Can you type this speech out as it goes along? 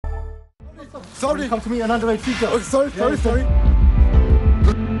Sorry. Come to meet an underage Sikh girl. Oh, sorry.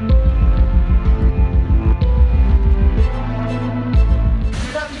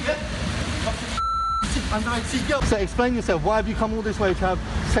 Underage Sikh girl. So explain yourself. Why have you come all this way to have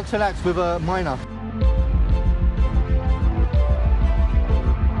sexual acts with a minor?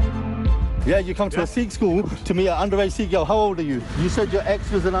 Yeah, you come to a Sikh school to meet an underage Sikh girl. How old are you? You said your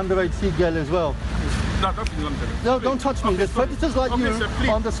ex was an underage Sikh girl as well. No, don't be London. No, don't touch me. Okay, There's predators like you sir,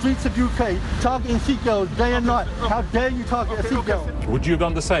 on the streets of UK targeting Sikh girls day and night. Sir, How dare you target a Sikh girl? Sir. Would you have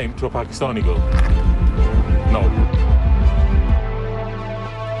done the same to a Pakistani girl? No.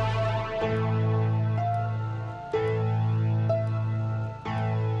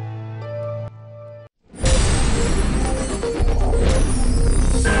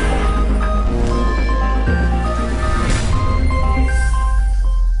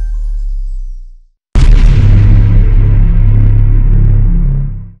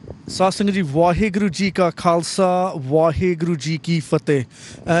 Satsang ji, Waheguru ji ka Khalsa, Waheguru ji ki Fateh.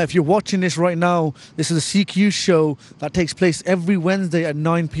 If you're watching this right now, this is a Sikh Youth Show that takes place every Wednesday at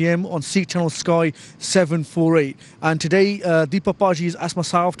 9 p.m. on Sikh Channel Sky 748. And today, Deepa Paji has asked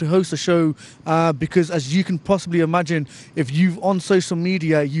myself to host the show because, as you can possibly imagine, if you've on social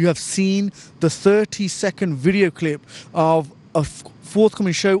media, you have seen the 30-second video clip of a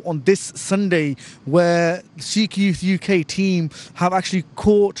forthcoming show on this Sunday where Sikh Youth UK team have actually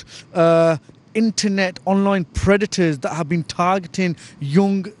caught internet online predators that have been targeting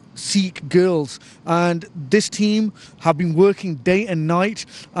young Sikh girls, and this team have been working day and night,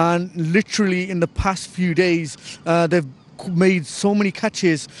 and literally in the past few days they've made so many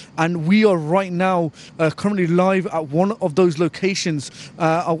catches, and we are right now currently live at one of those locations,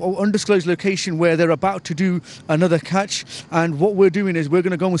 an undisclosed location where they're about to do another catch. And what we're doing is we're going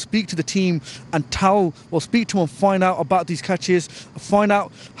to go and speak to the team and speak to them, find out about these catches, find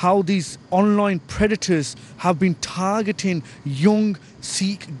out how these online predators have been targeting young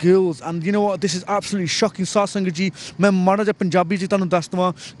Sikh girls. And you know what, this is absolutely shocking. Sath Sangat ji, मैं माड़ा जा पंजाबी जी ਤੁਹਾਨੂੰ ਦੱਸ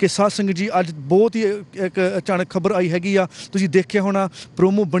ਦਵਾਂ ਕਿ ਸਾਧ ਸੰਗਤ ਜੀ ਅੱਜ ਬਹੁਤ ਹੀ ਇੱਕ ਅਚਾਨਕ ਖਬਰ ਆਈ ਹੈਗੀ ਆ, ਤੁਸੀਂ ਦੇਖਿਆ ਹੋਣਾ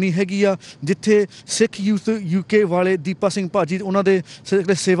ਪ੍ਰੋਮੋ ਬਣੀ ਹੈਗੀ ਆ ਜਿੱਥੇ ਸਿੱਖ ਯੂਥ ਯੂਕੇ ਵਾਲੇ ਦੀਪਾ ਸਿੰਘ ਭਾਜੀ ਉਹਨਾਂ ਦੇ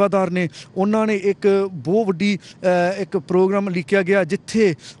ਸੇਵਾਦਾਰ ਨੇ, ਉਹਨਾਂ ਨੇ ਇੱਕ ਬਹੁਤ ਵੱਡੀ ਇੱਕ ਪ੍ਰੋਗਰਾਮ ਲਿਖਿਆ ਗਿਆ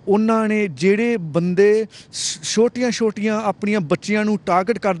ਜਿੱਥੇ ਉਹਨਾਂ ਨੇ ਜਿਹੜੇ ਬੰਦੇ ਛੋਟੀਆਂ ਆਪਣੀਆਂ ਬੱਚੀਆਂ ਨੂੰ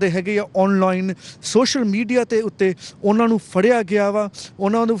ਟਾਰਗੇਟ ਕਰਦੇ ਹੈਗੇ ਆ ਆਨਲਾਈਨ ਸੋਸ਼ਲ ਮੀਡੀਆ ਤੇ ਉੱਤੇ, ਉਹਨਾਂ ਨੂੰ ਫੜਿਆ ਗਿਆ ਵਾ,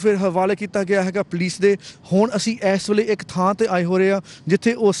 ਉਹਨਾਂ ਨੂੰ ਫਿਰ ਹਵਾਲੇ ਕੀਤਾ ਗਿਆ ਹੈਗਾ ਪੁਲਿਸ ਦੇ। ਹੁਣ ਅਸੀਂ ਇਸ ਵੇਲੇ ਇੱਕ ਥਾਂ ਤੇ ਆਏ ਹੋ ਰਹੇ ਆ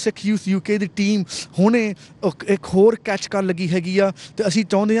ਜਿੱਥੇ ਉਹ ਸਿੱਖ ਯੂਥ ਯੂਕੇ ਦੀ ਟੀਮ ਹੁਣੇ ਇੱਕ ਹੋਰ ਕੈਚ ਕਰ ਲੱਗੀ ਹੈਗੀ ਆ, ਤੇ ਅਸੀਂ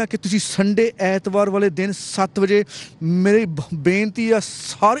ਚਾਹੁੰਦੇ ਹਾਂ ਕਿ ਤੁਸੀਂ ਸੰਡੇ ਐਤਵਾਰ ਵਾਲੇ ਦਿਨ 7 ਵਜੇ ਮੇਰੀ ਬੇਨਤੀ ਆ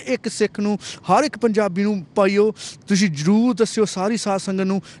ਹਰ ਇੱਕ ਸਿੱਖ ਨੂੰ, ਹਰ ਇੱਕ ਪੰਜਾਬੀ ਨੂੰ ਪਾਈਓ, ਤੁਸੀਂ ਜ਼ਰੂਰ ਦੱਸਿਓ ਸਾਰੀ ਸਾਧ ਸੰਗਤ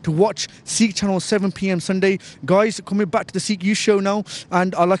ਨੂੰ to watch Sikh Channel 7 p.m. Sunday. Guys, coming back to the Sikh Youth Show now,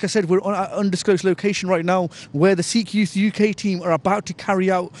 and like I said, we're on an undisclosed location right now where the Sikh Youth UK team are about to carry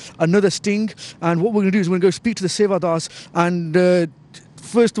out another sting. And what we're going to do is we're going to go speak to the Sevadars and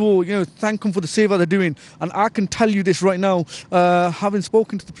first of all, you know, thank them for the seva they're doing. And I can tell you this right now, having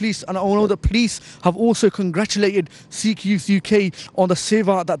spoken to the police, and I know the police have also congratulated Sikh Youth UK on the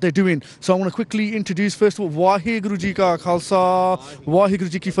seva that they're doing. So I want to quickly introduce, first of all, Waheguru ji ka Khalsa, Waheguru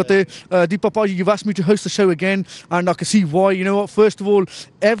ji ki Fateh. Deepa Paji, you've asked me to host the show again, and I can see why. You know what, first of all,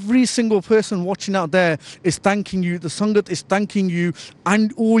 every single person watching out there is thanking you, the Sangat is thanking you,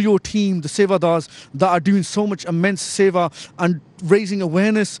 and all your team, the Sevadars, that are doing so much immense seva and raising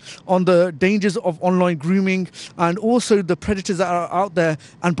awareness on the dangers of online grooming and also the predators that are out there.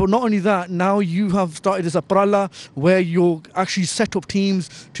 And but not only that, now you have started as a prala where you're actually set up teams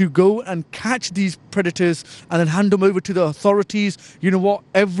to go and catch these predators and then hand them over to the authorities. You know what,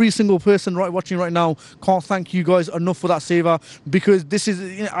 every single person watching right now can't thank you guys enough for that seva, because this is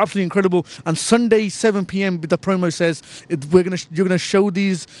absolutely incredible. And Sunday 7 p.m. the promo says you're gonna show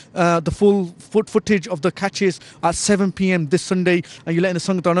these the full footage of the catches at 7 p.m. this Sunday, and you're letting the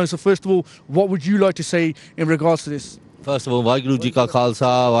Sangat know. So first of all, what would you like to say in regards to this? First of all, Waheguru ji ka Khalsa,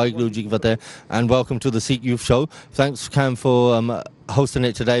 Waheguru ji ki Fateh, and welcome to the Sikh Youth Show. Thanks, Cam, for hosting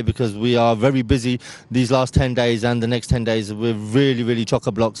it today, because we are very busy these last 10 days and the next 10 days. We're really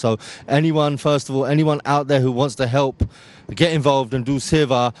chock-a-block. So anyone, first of all, anyone out there who wants to help, get involved and do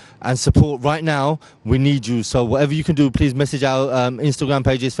seva and support right now, we need you. So whatever you can do, please message our Instagram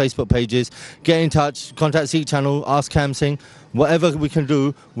pages, Facebook pages, get in touch, contact Sikh Channel, ask Cam Singh. Whatever we can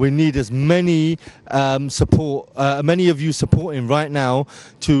do, we need as many many of you supporting right now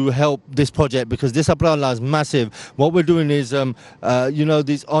to help this project, because this upload is massive. What we're doing is, you know,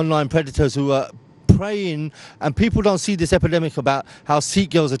 these online predators who are preying, and people don't see this epidemic about how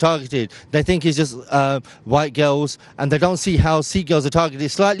Sikh girls are targeted. They think it's just white girls, and they don't see how Sikh girls are targeted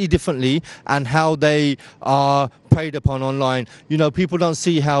slightly differently and how they are preyed upon online. You know, people don't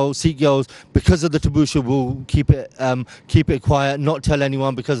see how Sikh girls, because of the taboo, will keep it quiet, not tell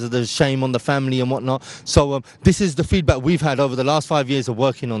anyone because of the shame on the family and whatnot. So this is the feedback we've had over the last 5 years of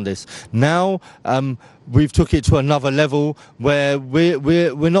working on this. Now we've took it to another level where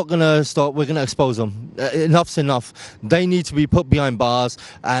we're not going to stop. We're going to expose them. Enough's enough. They need to be put behind bars,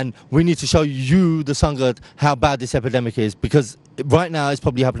 and we need to show you, the Sangat, how bad this epidemic is, because right now it's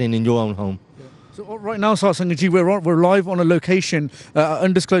probably happening in your own home. So right now, Sangaji, we're live on a location,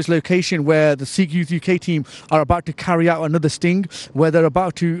 undisclosed location, where the Sikh Youth UK team are about to carry out another sting, where they're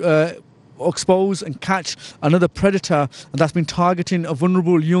about to expose and catch another predator that's been targeting a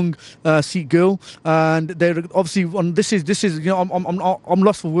vulnerable young Sikh girl. And they're obviously on this is you know, I'm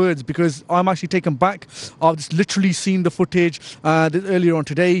lost for words, because I'm actually taken back. I've just literally seen the footage earlier on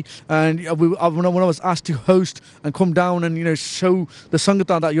today, and when I was asked to host and come down and, you know, show the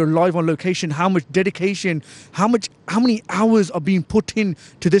Sangatha that you're live on location, how much dedication, how many hours are being put in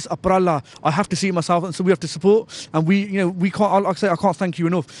to this Aprala, I have to see it myself, and so we have to support, and we can't, like I say, I can't thank you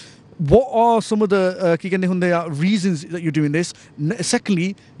enough. What are some of the reasons that you're doing this?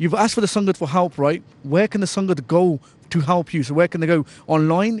 Secondly, you've asked for the Sangat for help, right? Where can the Sangat go to help you? So where can they go?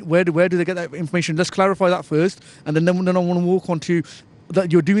 Online? Where do they get that information? Let's clarify that first, and then I want to walk on to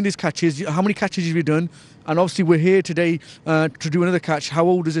that you're doing these catches. How many catches have you done? And obviously we're here today to do another catch. How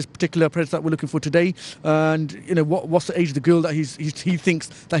old is this particular predator that we're looking for today? And, you know, what's the age of the girl that he thinks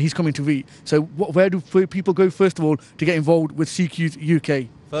that he's coming to meet? So where do people go, first of all, to get involved with Sikh Youth UK?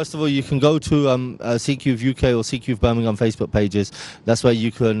 First of all, you can go to Sikh Youth UK or Sikh Youth Birmingham Facebook pages. That's where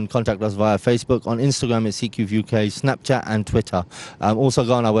you can contact us via Facebook. On Instagram, it's Sikh Youth UK, Snapchat and Twitter. Also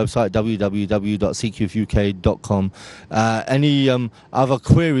go on our website, www.sikhyouthuk.com. Any other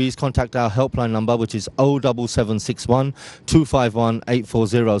queries, contact our helpline number, which is 07761 251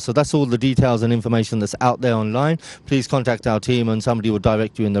 840. So that's all the details and information that's out there online. Please contact our team and somebody will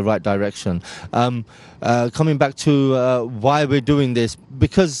direct you in the right direction. Coming back to why we're doing this,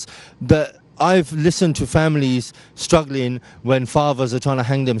 because I've listened to families struggling when fathers are trying to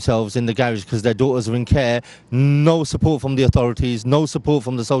hang themselves in the garage because their daughters are in care. No support from the authorities, no support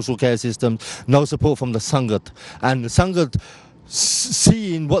from the social care system, no support from the Sangat. And the Sangat,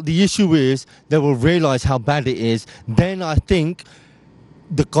 seeing what the issue is, they will realise how bad it is. Then I think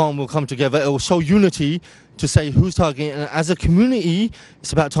the Qawm will come together. It will show unity to say who's targeting, and as a community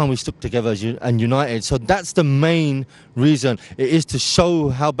it's about time we stuck together and united. So that's the main reason. It is to show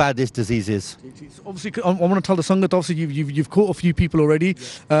how bad this disease is. Obviously, I want to tell the Sangat, obviously you've caught a few people already.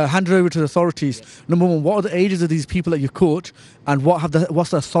 Hand it over to the authorities. Number one, what are the ages of these people that you've caught, and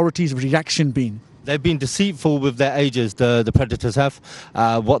what's the authorities' reaction been? They've been deceitful with their ages, the predators have.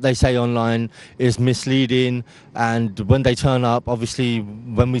 What they say online is misleading, and when they turn up, obviously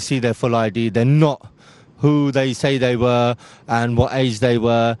when we see their full ID, they're not who they say they were and what age they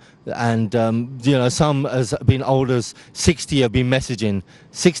were. And you know, some has been old as 60 have been messaging.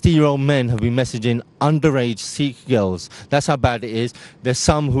 60-year-old men have been messaging underage Sikh girls. That's how bad it is. There's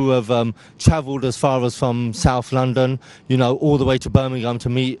some who have travelled as far as from South London, you know, all the way to Birmingham to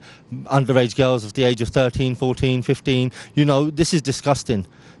meet underage girls of the age of 13, 14, 15. You know, this is disgusting.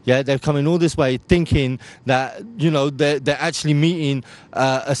 Yeah, they're coming all this way thinking that, you know, they're actually meeting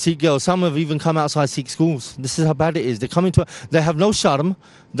a Sikh girl. Some have even come outside Sikh schools. This is how bad it is. They're coming to, they have no sharm.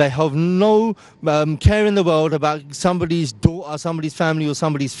 They have no care in the world about somebody's daughter, somebody's family or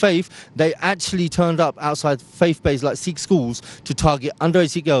somebody's faith. They actually turned up outside faith-based like Sikh schools to target underage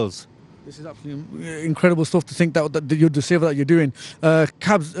Sikh girls. This is absolutely incredible stuff to think that you're the saver that you're doing.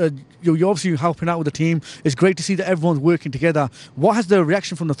 Cabs, you're obviously helping out with the team. It's great to see that everyone's working together. What has the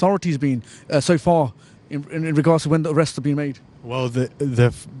reaction from the authorities been so far in regards to when the arrests have been made? Well,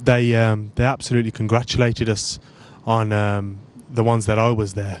 they absolutely congratulated us on the ones that I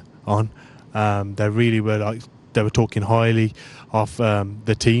was there on. They really were they were talking highly of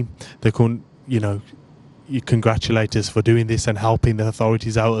the team. They couldn't, you know, you congratulate us for doing this and helping the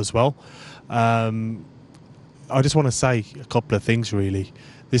authorities out as well. I just want to say a couple of things really.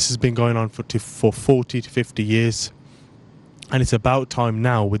 This has been going on for 40 to 50 years, and it's about time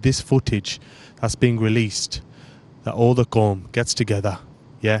now, with this footage that's being released, that all the Qawm gets together,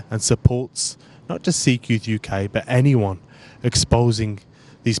 yeah, and supports not just Sikh Youth UK but anyone exposing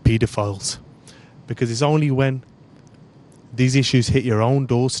these paedophiles, because it's only when these issues hit your own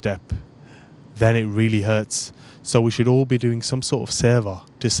doorstep then it really hurts. So we should all be doing some sort of seva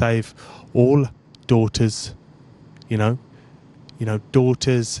to save all daughters, you know,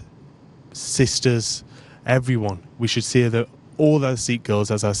 daughters sisters, everyone. We should see all our Sikh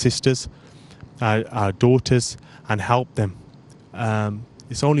girls as our sisters, our daughters, and help them.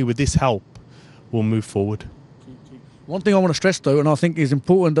 It's only with this help we'll move forward. One thing I want to stress though, and I think is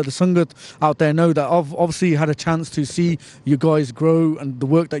important that the Sangat out there know, that I've obviously had a chance to see you guys grow and the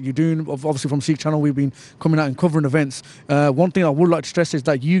work that you're doing. Obviously from Sikh Channel we've been coming out and covering events. One thing I would like to stress is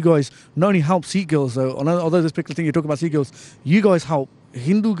that you guys not only help Sikh girls though, although this particular thing you're talking about Sikh girls, you guys help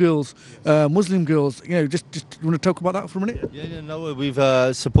Hindu girls, Muslim girls. You know, just you want to talk about that for a minute? Yeah, no, we've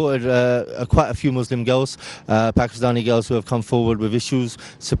supported quite a few Muslim girls, Pakistani girls who have come forward with issues,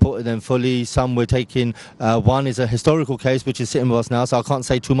 supported them fully. Some we're taking, one is a historical case which is sitting with us now, so I can't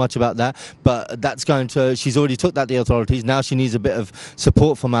say too much about that, but that's going to, she's already took that to the authorities. Now she needs a bit of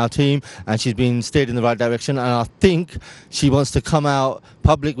support from our team, and she's been steered in the right direction, and I think she wants to come out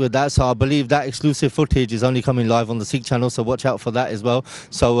public with that, so I believe that exclusive footage is only coming live on the Sikh Channel, so watch out for that as well.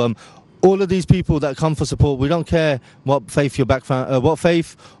 So all of these people that come for support, we don't care what faith your background, what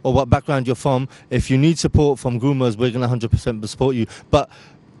faith or what background you're from. If you need support from groomers, we're going to 100% support you. But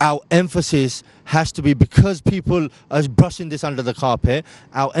our emphasis has to be, because people are brushing this under the carpet,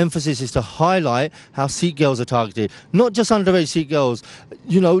 our emphasis is to highlight how Sikh girls are targeted. Not just underage Sikh girls,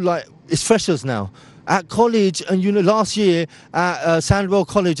 you know, like it's freshers now. At college, and you know, last year at Sandwell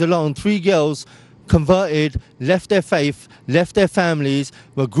College alone, 3 girls converted, left their faith, left their families,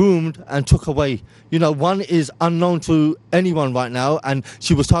 were groomed and took away. You know, one is unknown to anyone right now, and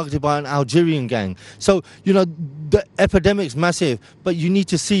she was targeted by an Algerian gang. So, you know, the epidemic's massive, but you need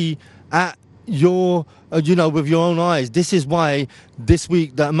to see at your, you know, with your own eyes. This is why this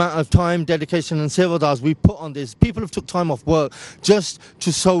week, the amount of time, dedication and sevadars we put on this, people have took time off work just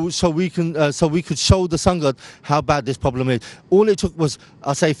to so we could show the Sangat how bad this problem is. All it took was,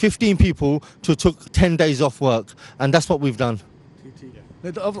 I say, 15 people to took 10 days off work, and that's what we've done.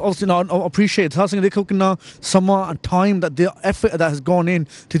 Obviously, I appreciate it. Summer and time, that the effort that has gone in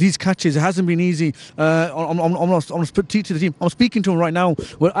to these catches, it hasn't been easy. I'm speaking to the team. I'm speaking to them right now.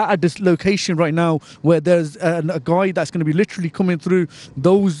 We're at this location right now where there's a guy that's going to be literally coming through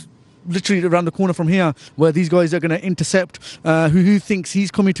those, literally around the corner from here, where these guys are going to intercept, who thinks he's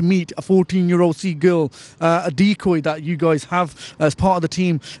coming to meet a 14-year-old Sikh girl, a decoy that you guys have as part of the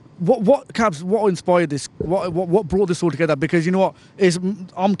team. What Cabs, what inspired this? What brought this all together? Because you know what,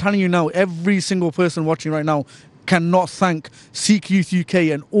 I'm telling you now, every single person watching right now cannot thank Sikh Youth UK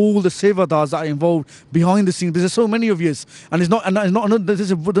and all the sevadars that are involved behind the scenes. There's so many of you, and it's not another, this is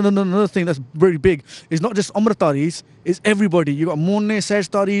another thing that's very big. It's not just Amritaris, it's everybody. You got Monne,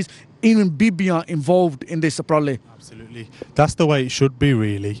 Seshtaris, even Bibiyan involved in this Aprale. Absolutely, that's the way it should be,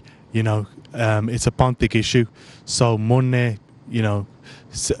 really. You know, it's a Panthic issue, so Monne, you know,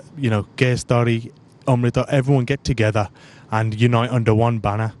 Gestari, Amrita, everyone get together and unite under one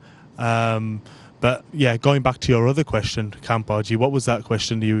banner. But yeah, going back to your other question, Kampaji, what was that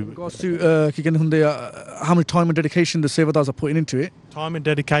question? Do you? In regards to how much time and dedication the sevadars are putting into it? Time and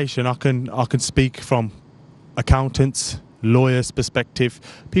dedication, I can speak from accountants, lawyers' perspective,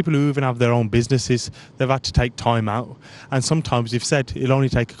 people who even have their own businesses. They've had to take time out, and sometimes you've said it'll only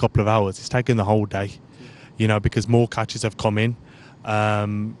take a couple of hours. It's taken the whole day, you know, because more catches have come in.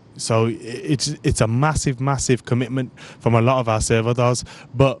 So it's a massive commitment from a lot of our sevadars,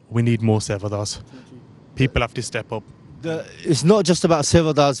 but we need more sevadars. People have to step up. It's not just about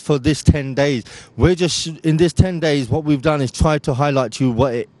sevadars for this 10 days. We're just, in this 10 days, what we've done is try to highlight to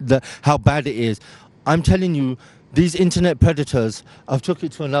you how bad it is. I'm telling you, these internet predators have took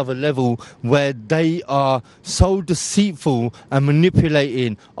it to another level where they are so deceitful and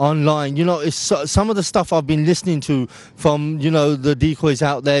manipulating online. You know, it's some of the stuff I've been listening to from, you know, the decoys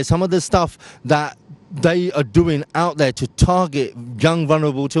out there, some of the stuff that they are doing out there to target young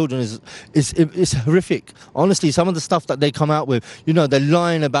vulnerable children is horrific. Honestly, some of the stuff that they come out with, you know, they're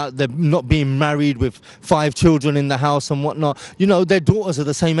lying about them not being married with 5 children in the house and whatnot. You know, their daughters are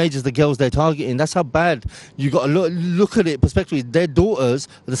the same age as the girls they're targeting. That's how bad. You got to look at it perspectively. Their daughters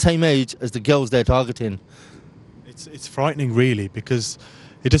are the same age as the girls they're targeting. It's frightening, really, because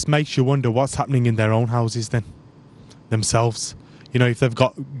it just makes you wonder what's happening in their own houses then, themselves. You know, if they've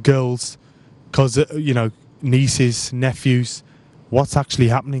got girls, because, you know, nieces, nephews, what's actually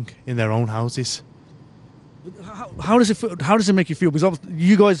happening in their own houses? How does it feel, how does it make you feel? Because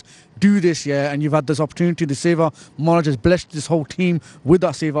you guys do this, yeah, and you've had this opportunity. The Seva Maharaj has blessed this whole team with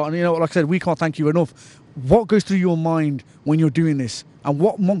that Seva, and you know, like I said, we can't thank you enough. What goes through your mind when you're doing this, and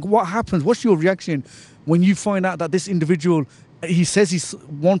what happens? What's your reaction when you find out that this individual he says he's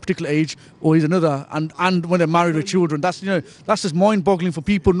one particular age or he's another, and when they're married with children, that's that's just mind-boggling for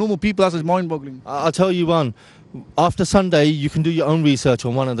people, normal people. That's just mind-boggling. I'll tell you one. After Sunday, you can do your own research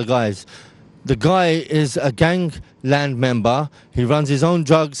on one of the guys. The guy is a gangland member. He runs his own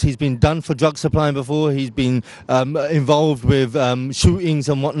drugs. He's been done for drug supplying before. He's been involved with shootings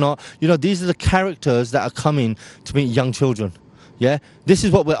and whatnot. These are the characters that are coming to meet young children. Yeah, this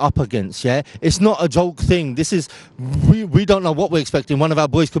is what we're up against. Yeah, it's not a joke thing. This is we don't know what we're expecting. One of our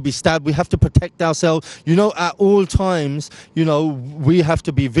boys could be stabbed. We have to protect ourselves. At all times. We have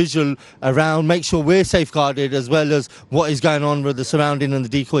to be visual around, make sure we're safeguarded as well as what is going on with the surrounding and the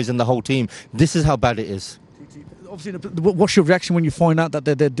decoys and the whole team. This is how bad it is. Obviously, what's your reaction when you find out that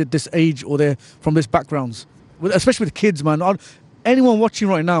they're this age or they're from this backgrounds, especially with kids, man? Anyone watching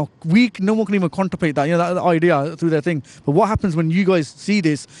right now, no one can even contemplate that, that idea through their thing. But what happens when you guys see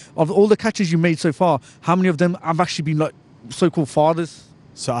this? Of all the catches you made so far, how many of them have actually been like so-called fathers?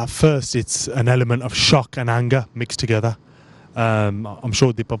 So at first, it's an element of shock and anger mixed together. I'm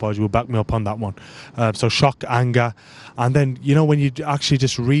sure Deepabaji will back me up on that one. So shock, anger, and then when you're actually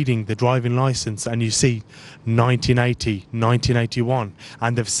just reading the driving license and you see 1980, 1981,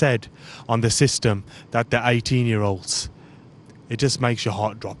 and they've said on the system that they're 18-year-olds. It just makes your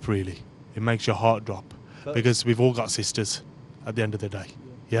heart drop, really. It makes your heart drop because we've all got sisters at the end of the day.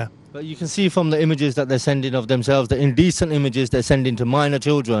 Yeah. But you can see from the images that they're sending of themselves, the indecent images they're sending to minor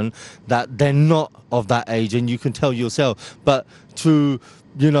children, that they're not of that age, and you can tell yourself. But to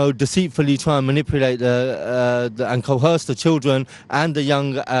deceitfully try and manipulate and coerce the children and the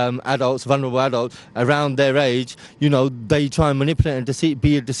young adults, vulnerable adults around their age, they try and manipulate and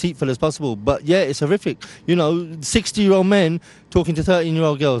be as deceitful as possible. But yeah, it's horrific. 60-year-old men talking to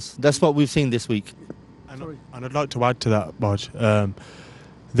 13-year-old girls. That's what we've seen this week. And I'd like to add to that, Baj.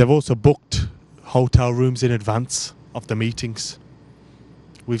 They've also booked hotel rooms in advance of the meetings.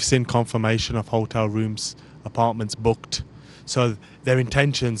 We've seen confirmation of hotel rooms, apartments booked. So their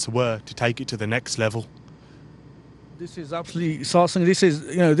intentions were to take it to the next level. This is absolutely something. This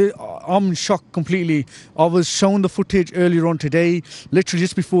is, I'm shocked completely. I was shown the footage earlier on today, literally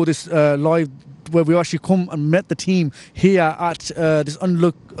just before this live, where we actually come and met the team here at this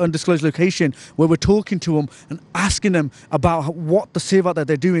undisclosed location, where we're talking to them and asking them about what the seva that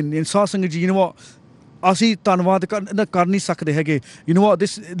they're doing. In Sasangaji, you know what? ਅਸੀਂ ਧੰਨਵਾਦ ਕਰ ਨਹੀਂ ਸਕਦੇ ਹੈਗੇ.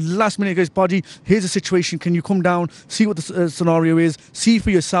 This last minute goes, Paji, here's the situation, can you come down, see what the scenario is, see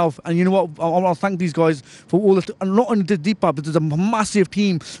for yourself, and I'll thank these guys for all not only the Deepa, but there's a massive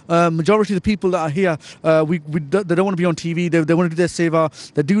team. Majority of the people that are here, they don't want to be on TV, they want to do their seva,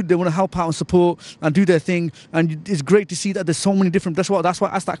 they want to help out and support and do their thing, and it's great to see that there's so many different, that's why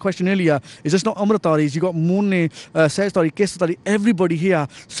I asked that question earlier. It's just not Amritaris, you got Munne, Sehstari, Kesatari, everybody here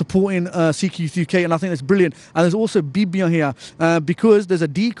supporting Sikh Youth UK, and I think that's brilliant. And there's also Bibia here because there's a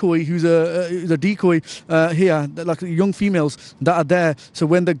decoy who's a decoy here, like young females that are there. So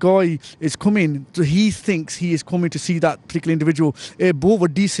when the guy is coming, he thinks he is coming to see that particular individual. ਬਹੁਤ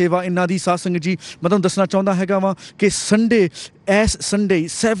ਵੱਡੀ ਸੇਵਾ ਇਹਨਾਂ ਦੀ ਸਾਧ ਸੰਗਤ ਜੀ ਮੈਂ ਤੁਹਾਨੂੰ ਦੱਸਣਾ ਚਾਹੁੰਦਾ ਹੈਗਾ ਵਾ ਕਿ Sunday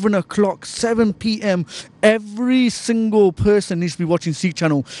 7 o'clock 7 p.m. every single person needs to be watching Sikh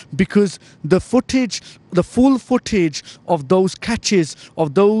Channel, because the full footage of those catches,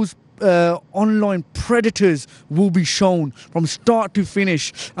 of those online predators will be shown from start to finish,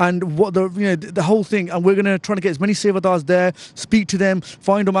 and what the whole thing. And we're going to try to get as many sevadars there, speak to them,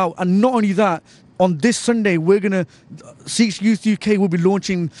 find them out. And not only that, on this Sunday Sikh Youth UK will be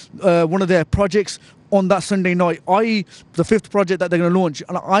launching one of their projects on that Sunday night, the 5th project that they're going to launch.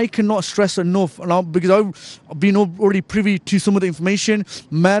 And I cannot stress enough, because I've been already privy to some of the information.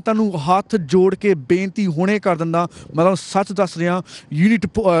 मैं तानू हाथ जोड़ के बेनती होने कर दिंदा, मैं तानू सच दस रहा, you need to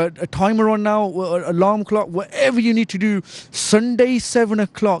put a timer on now, alarm clock, whatever you need to do. Sunday 7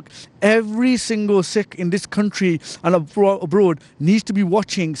 o'clock, every single Sikh in this country and abroad needs to be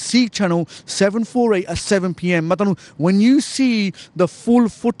watching Sikh Channel 748 at 7 p.m. When you see the full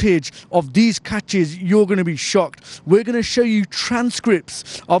footage of these catches, you're going to be shocked. We're going to show you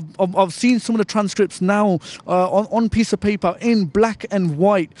transcripts. I've seen some of the transcripts now on piece of paper in black and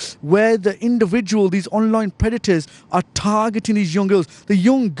white, where the individual, these online predators, are targeting these young girls. The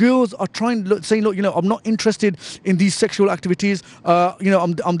young girls are saying, look, I'm not interested in these sexual activities.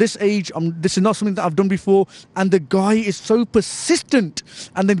 I'm this age. This is not something that I've done before. And the guy is so persistent,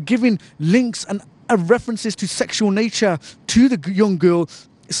 and then giving links and references to sexual nature to the young girl.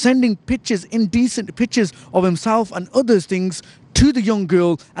 sending pictures, indecent pictures of himself and others things to the young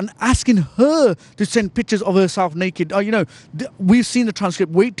girl and asking her to send pictures of herself naked. We've seen the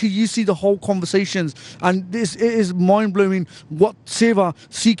transcript. Wait till you see the whole conversations. And it is mind-blowing what Seva,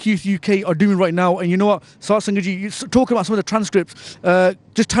 Sikh Youth UK are doing right now. And you know what, Sar Sangaji, you're talking about some of the transcripts.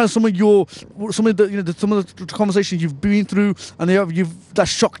 Just tell us some of the conversations you've been through and that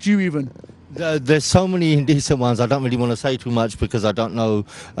shocked you even. There's so many indecent ones. I don't really want to say too much because I don't know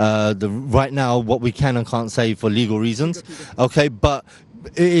right now what we can and can't say for legal reasons. Okay, but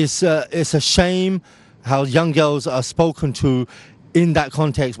it's a shame how young girls are spoken to in that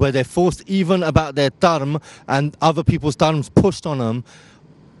context where they're forced even about their dharm and other people's dharms pushed on them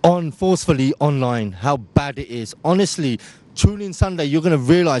forcefully online. How bad it is. Honestly, tune in Sunday, you're going to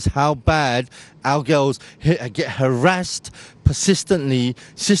realise how bad our girls get harassed persistently,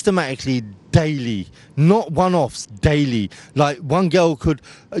 systematically, daily. Not one-offs, daily. Like one girl could,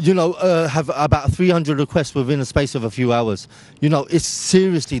 have about 300 requests within a space of a few hours. It's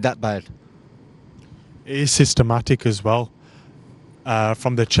seriously that bad. It is systematic as well.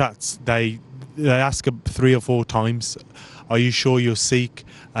 From the chats, they ask 3 or 4 times, are you sure you're Sikh?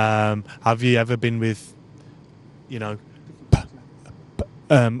 Have you ever been with,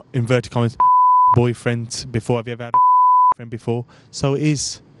 inverted commas, boyfriend before? Have you ever had a friend before? So it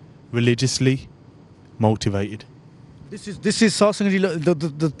is religiously motivated. This is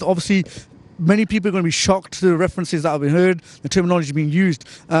obviously many people are going to be shocked to the references that have been heard, the terminology being used.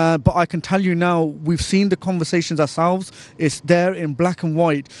 But I can tell you now, we've seen the conversations ourselves. It's there in black and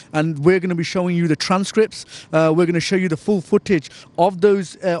white. And we're going to be showing you the transcripts. We're going to show you the full footage of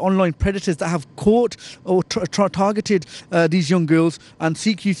those online predators that have caught or targeted these young girls. And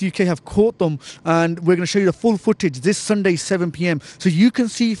Sikh Youth UK have caught them. And we're going to show you the full footage this Sunday, 7 p.m. So you can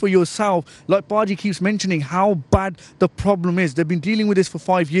see for yourself, like Baji keeps mentioning, how bad the problem is. They've been dealing with this for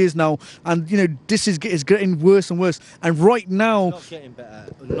 5 years now. And this is getting worse and worse. And right now, it's not getting better,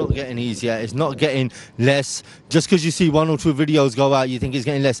 not getting easier. It's not getting less. Just because you see 1 or 2 videos go out, you think it's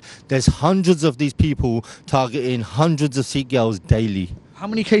getting less. There's hundreds of these people targeting hundreds of Sikh girls daily. How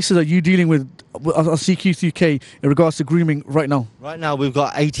many cases are you dealing with Sikh Youth UK in regards to grooming right now? Right now, we've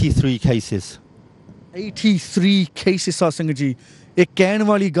got 83 cases. 83 cases, Sar Singh. Ek kehne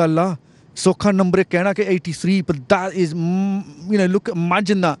wali gall a. Sokha number kehna ke 83, but that is, look,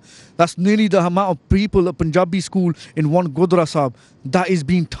 imagine that. That's nearly the amount of people at Punjabi school in one Gurdwara Sahib that is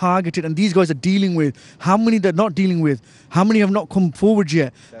being targeted, and these guys are dealing with. How many they're not dealing with? How many have not come forward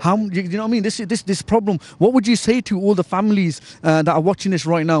yet? How, you know what I mean? This problem. What would you say to all the families that are watching this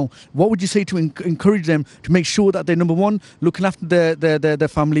right now? What would you say to encourage them to make sure that they're, number one, looking after their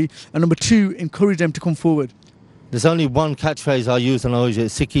family, and number two, encourage them to come forward? There's only one catchphrase I use and I always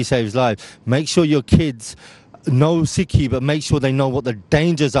use: Sikhi saves lives. Make sure your kids know Sikhi, but make sure they know what the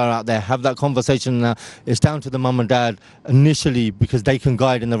dangers are out there. Have that conversation. It's down to the mum and dad initially because they can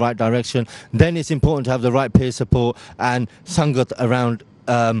guide in the right direction. Then it's important to have the right peer support and sangat around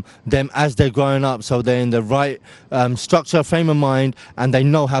them as they're growing up, so they're in the right structure, frame of mind, and they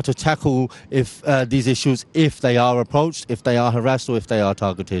know how to tackle these issues if they are approached, if they are harassed, or if they are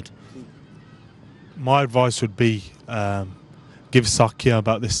targeted. My advice would be give Sakya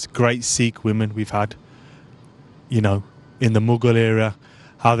about this great Sikh women we've had, in the Mughal era,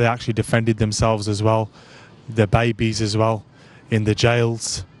 how they actually defended themselves as well, their babies as well, in the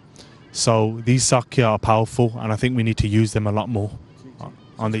jails. So these Sakya are powerful, and I think we need to use them a lot more.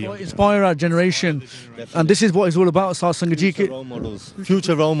 Inspire our generation. And this is what it's all about, Sar Singh ji.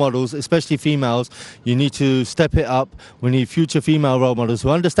 Future role models, especially females. You need to step it up. We need future female role models who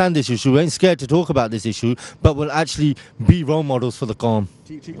understand this issue, ain't scared to talk about this issue, but will actually be role models for the Qawm.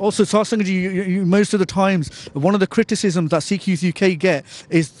 Also, Sar Singh ji, most of the times, one of the criticisms that Sikh Youth UK get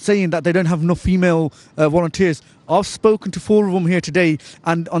is saying that they don't have enough female volunteers. I've spoken to 4 of them here today,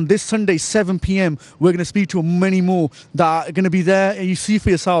 and on this Sunday, 7 p.m, we're going to speak to many more that are going to be there, and you see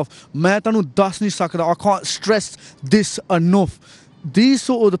for yourself. I can't stress this enough. These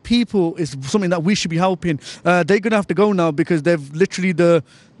sort of the people is something that we should be helping. They're going to have to go now because they've literally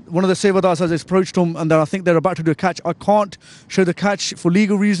one of the Sevadars has approached them, and I think they're about to do a catch. I can't show the catch for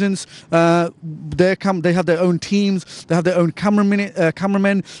legal reasons. They have their own teams. They have their own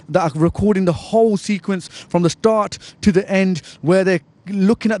cameramen that are recording the whole sequence from the start to the end, where they're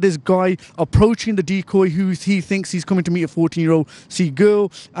looking at this guy approaching the decoy who he thinks he's coming to meet a 14-year-old Sikh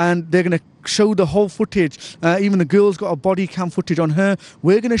girl, and they're going to show the whole footage. Even the girl's got a body cam footage on her.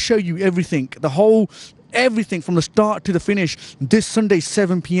 We're going to show you everything, everything from the start to the finish this Sunday,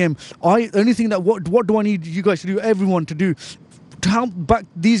 7 p.m. Only thing that what do I need you guys to do, everyone to do? help back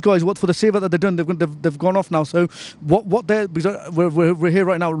these guys what for the seva that they've done. They've gone off now. So what they're because we're here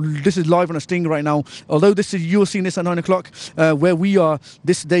right now. This is live on a sting right now. Although this is you're seeing this at 9 o'clock where we are.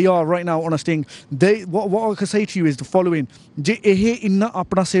 They are right now on a sting. What I can say to you is the following. Je eh inna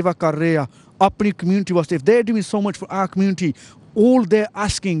apna seva kar rahe ha apni community waste. If they're doing so much for our community, all they're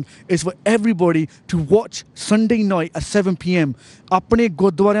asking is for everybody to watch Sunday night at 7 p.m. Apne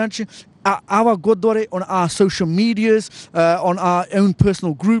gurdwaran ch our Gurdwara, on our social medias, on our own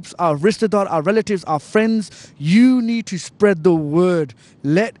personal groups, our rishtadar, our relatives, our friends. You need to spread the word.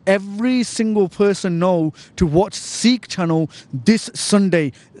 Let every single person know to watch Sikh Channel this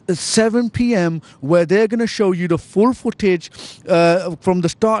Sunday. 7 p.m. where they're going to show you the full footage from the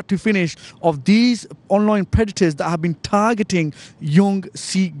start to finish of these online predators that have been targeting young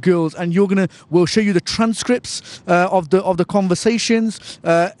Sikh girls, and we'll show you the transcripts of the conversations,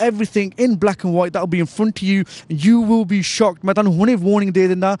 everything in black and white. That'll be in front of you. You will be shocked. मैं तानू हुणे warning दे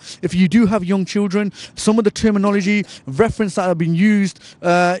देना. If you do have young children, some of the terminology reference that have been used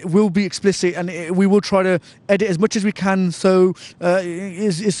will be explicit, and we will try to edit as much as we can so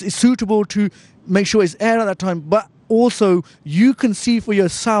it's suitable to make sure it's aired at that time, but also you can see for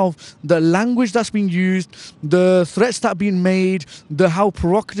yourself the language that's being used, the threats that are being made, how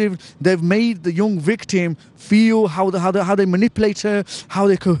provocative they've made the young victim feel, how they manipulate her, how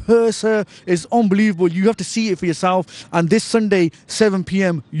they coerce her. Is unbelievable. You have to see it for yourself, and this Sunday 7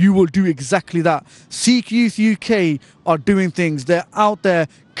 p.m. you will do exactly that. Sikh Youth UK are doing things. They're out there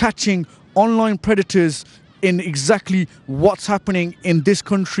catching online predators in exactly what's happening in this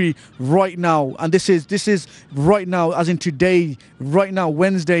country right now. And this is right now, as in today, right now,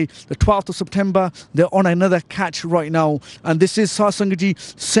 Wednesday, the 12th of September. They're on another catch right now. And this is Sarsangaji,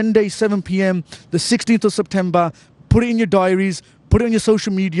 Sunday, 7 p.m, the 16th of September. Put it in your diaries, put it on your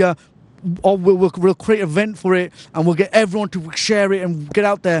social media, or we'll create an event for it, and we'll get everyone to share it and get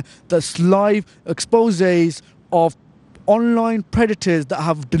out there. There's live exposés of online predators that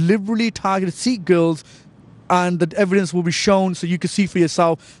have deliberately targeted Sikh girls, and the evidence will be shown so you can see for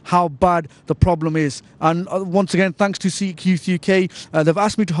yourself how bad the problem is. And once again, thanks to Sikh Youth UK. They've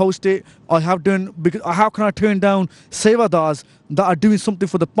asked me to host it. I have done, because how can I turn down sevadars that are doing something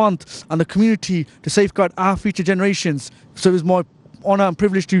for the Panth and the community to safeguard our future generations? So it's my honour and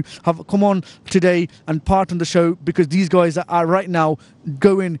privilege to have come on today and part in the show, because these guys are right now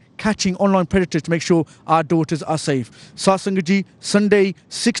going catching online predators to make sure our daughters are safe. Sarsangaji, Sunday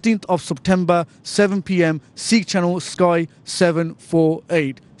 16th of September, 7 p.m, Sikh Channel, Sky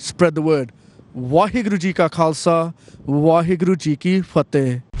 748. Spread the word. Waheguru Ji ka Khalsa, Waheguru Ji ki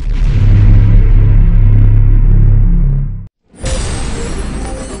Fateh.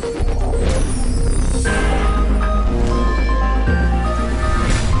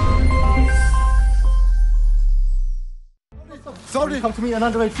 Sorry. Come to me an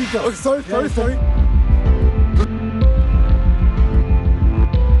underage Sikh girl. Oh, sorry.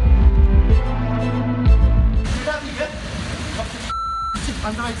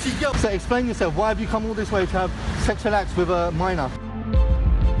 Underage Sikh girl. So explain yourself. Why have you come all this way to have sexual acts with a minor?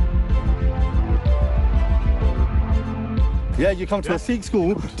 Yeah, you come to a Sikh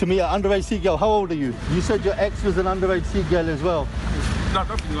school to meet an underage Sikh girl. How old are you? You said your ex was an underage Sikh girl as well. No,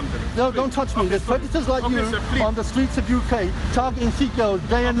 don't. No, don't touch me. There's predators like you sir, on the streets of UK targeting Sikh girls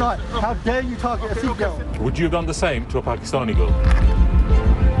day and night. How dare you target a Sikh girl? Would you have done the same to a Pakistani girl?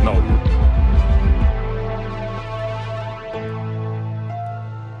 No.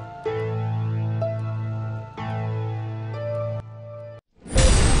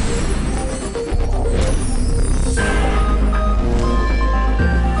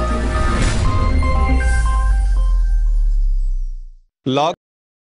 Log